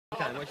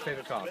time. What's your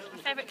favourite card?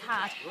 Favourite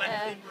card?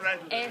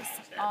 Ace.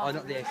 Oh,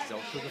 not the aces, though.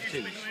 So the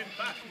twos.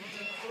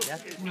 Yeah.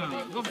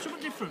 No, go for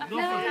something different. Go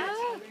No.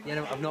 Yeah,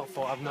 no, I've not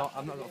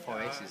got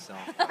 4 aces, so.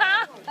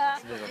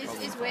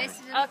 It's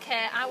wasted.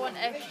 Okay, I want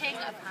a king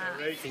of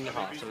hearts. King of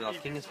hearts. So we'll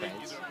have king of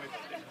spades.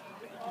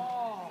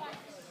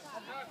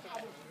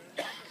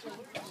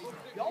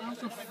 How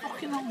the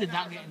fucking long did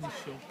that get in this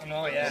show? I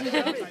know, yeah.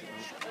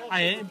 I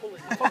hate him.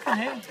 I fucking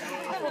hate him.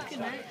 I fucking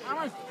hate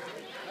Alan.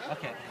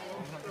 Okay.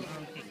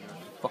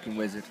 Fucking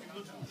wizard.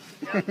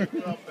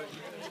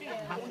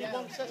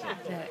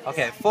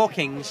 Okay, 4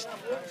 kings.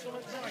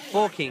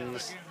 4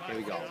 kings. Here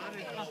we go.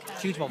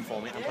 Choose one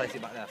for me and place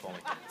it back there for me.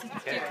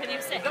 Okay. Can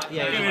you sit?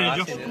 Yeah,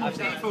 I've seen it. I've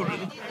seen it.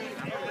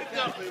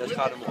 There's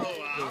card number 1.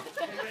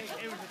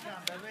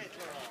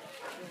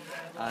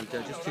 And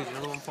just choose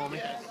another one for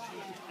me.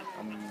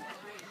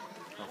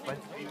 Halfway.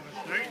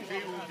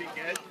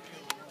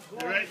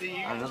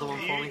 And another one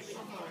for me.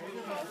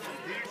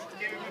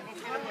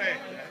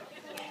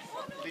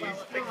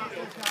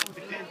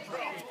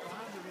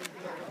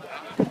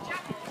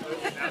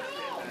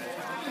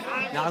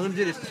 Now I'm going to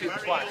do this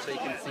twice so you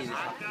can see this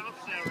happen.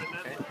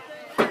 Okay.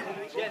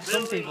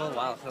 Some people,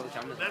 wow, so the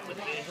cameras.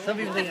 Some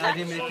people think I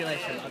do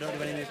manipulation. I don't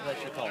do any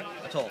manipulation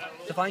at all.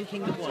 To find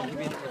king of 1, give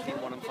me a number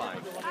between 1 and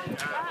 5.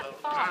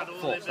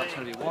 4, so that's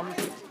going to be 1,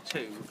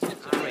 2, 3,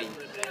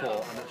 4,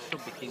 and that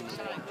should be king of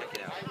 1. Check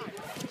it out.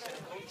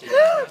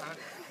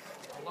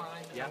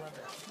 Yeah.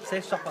 Say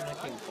stop on the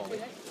king for me.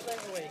 Does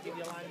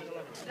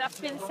it have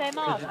to be in the same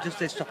order? Just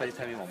say stop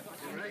anytime you want.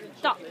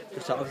 Stop.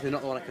 Just obviously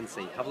not the one I can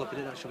see. Have a look at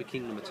it. That should be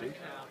king number 2.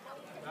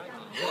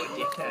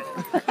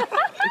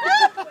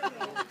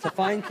 To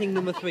find king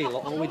number 3,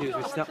 all we do is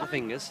we snap the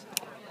fingers.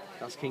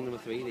 That's king number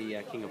 3,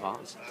 the king of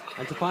hearts.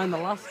 And to find the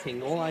last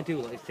king, all I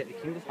do is take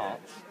the king of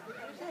hearts,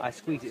 I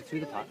squeeze it through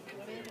the pack.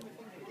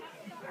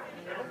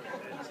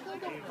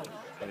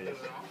 There it is.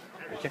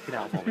 Check it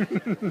out for me.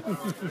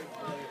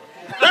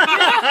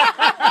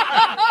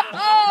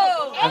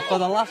 And for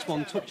the last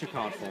one, touch a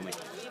card for me.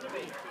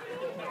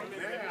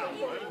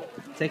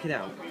 Take it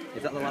out.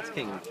 Is that the last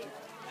king?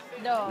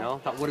 No. No?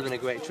 That would have been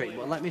a great trick,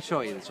 but let me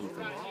show you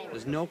something.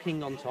 There's no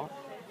king on top,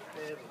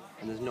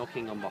 and there's no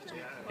king on bottom,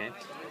 okay?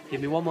 Give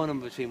me one more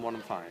number between 1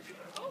 and 5.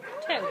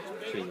 2.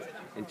 3.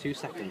 In 2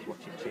 seconds,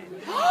 watch it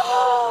change.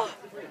 Ow!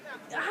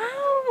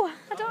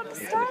 I don't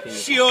understand.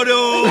 Shut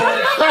up!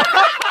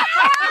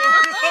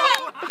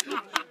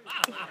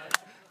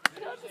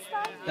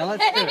 Now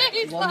let's do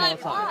it one more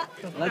time.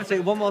 Let's do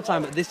it one more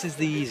time, but this is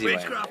the easy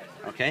way.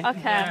 Okay?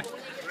 Okay.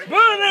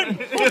 Burning!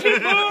 Fucking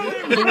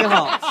burning! King of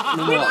hearts,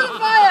 number 1.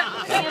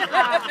 King of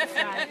hearts,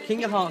 right.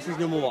 King of hearts is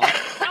number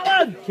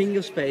 1. King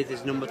of spades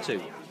is number 2.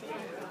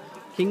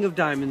 King of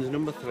diamonds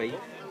number 3.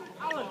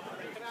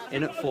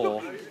 In at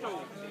 4.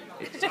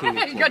 It's king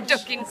of You got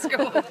clubs. duck in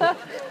school.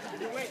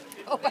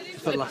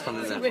 Just put the last one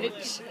in there.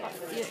 Which?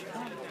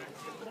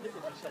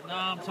 No,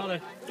 I'm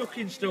sorry.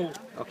 Ducking stool.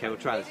 Okay, we'll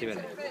try this. You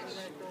ready?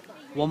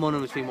 One more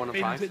number between 1 and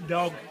 5. Infant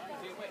dog.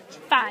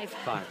 5.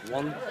 5.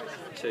 1,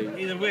 2,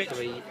 He's a witch.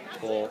 3,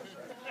 4,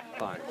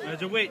 5.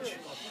 There's a witch.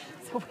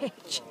 It's a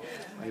witch.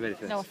 Are you ready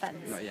for this? No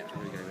offence. Not yet.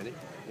 Here we go. Ready?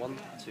 1,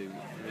 2, 3,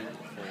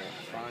 4,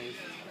 5.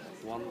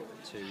 1,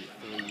 2,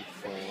 3,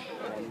 4.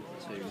 1,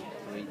 2,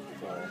 3,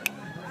 4.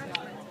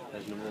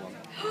 There's number 1.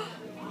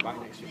 Right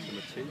next to it,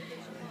 number 2.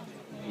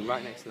 And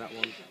right next to that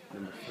one,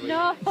 number 3.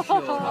 No. And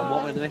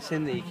what we're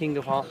missing, the King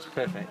of Hearts,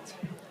 perfect.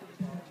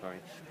 Sorry.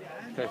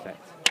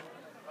 Perfect.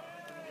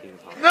 King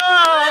of Hearts. No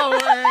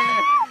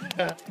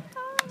way!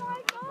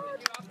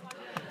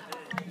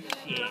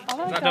 Oh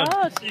my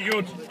god. You're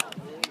good.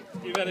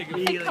 You're very good.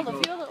 I think I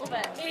love you a little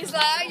bit. He's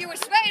like, you were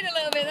sweating a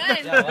little bit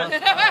then.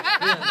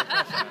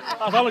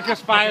 That's all the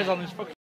conspires on this fucking.